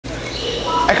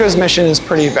ECHO's mission is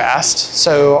pretty vast.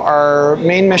 So our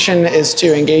main mission is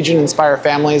to engage and inspire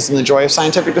families in the joy of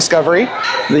scientific discovery,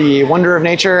 the wonder of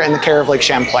nature, and the care of Lake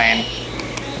Champlain.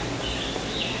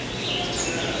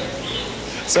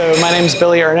 So my name is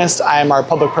Billy Ernest. I'm our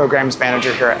public programs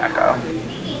manager here at ECHO.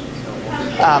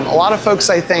 A lot of folks,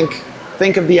 I think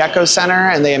of the ECHO Center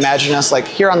and they imagine us like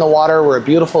here on the water. We're a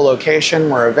beautiful location,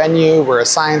 we're a venue, we're a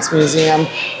science museum,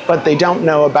 but they don't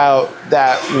know about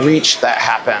that reach that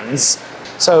happens.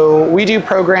 So we do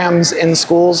programs in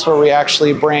schools where we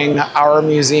actually bring our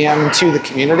museum to the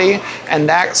community, and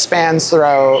that spans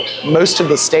throughout most of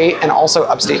the state and also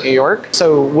upstate New York.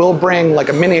 So we'll bring like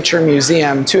a miniature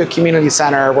museum to a community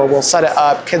center where we'll set it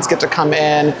up, kids get to come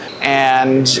in,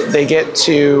 and they get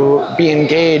to be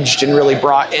engaged and really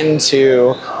brought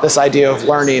into this idea of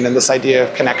learning and this idea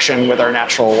of connection with our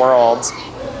natural world.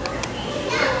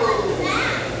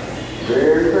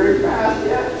 Very fast,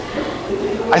 yeah.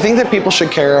 I think that people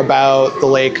should care about the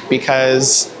lake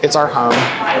because it's our home,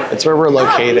 it's where we're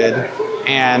located,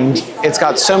 and it's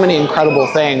got so many incredible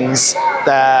things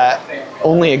that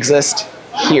only exist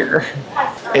here.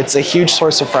 It's a huge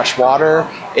source of fresh water.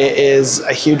 It is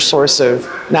a huge source of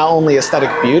not only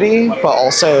aesthetic beauty, but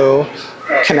also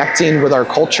connecting with our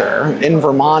culture. In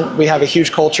Vermont, we have a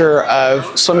huge culture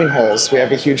of swimming holes. We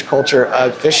have a huge culture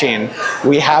of fishing.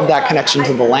 We have that connection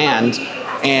to the land.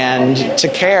 And to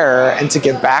care and to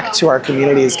give back to our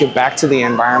communities, give back to the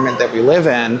environment that we live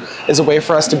in, is a way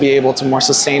for us to be able to more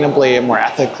sustainably and more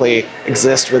ethically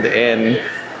exist within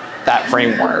that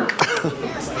framework.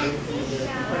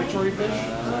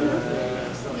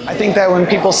 I think that when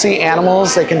people see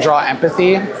animals, they can draw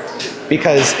empathy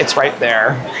because it's right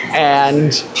there.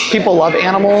 And people love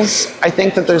animals. I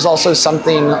think that there's also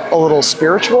something a little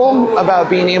spiritual about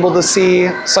being able to see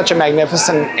such a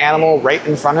magnificent animal right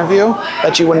in front of you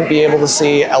that you wouldn't be able to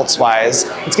see elsewise.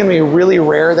 It's gonna be really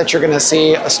rare that you're gonna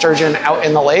see a sturgeon out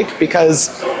in the lake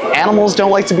because animals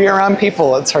don't like to be around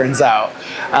people, it turns out.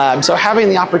 So having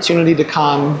the opportunity to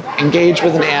come, engage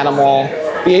with an animal,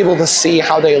 be able to see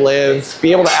how they live,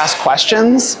 be able to ask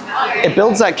questions, it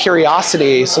builds that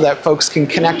curiosity so that folks can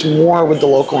connect more with the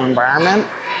local environment.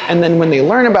 And then when they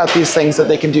learn about these things that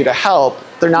they can do to help,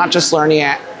 they're not just learning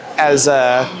it as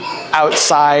a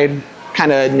outside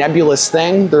kind of nebulous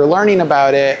thing, they're learning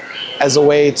about it as a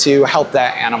way to help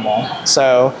that animal.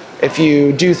 So if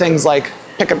you do things like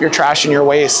pick up your trash and your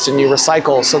waste and you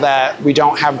recycle so that we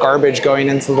don't have garbage going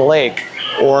into the lake,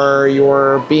 or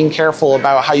you're being careful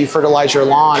about how you fertilize your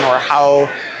lawn or how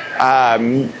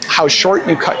short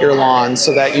you cut your lawn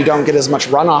so that you don't get as much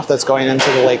runoff that's going into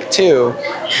the lake too.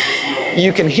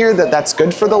 You can hear that that's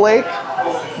good for the lake,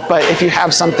 but if you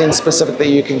have something specific that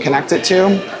you can connect it to,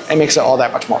 it makes it all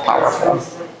that much more powerful.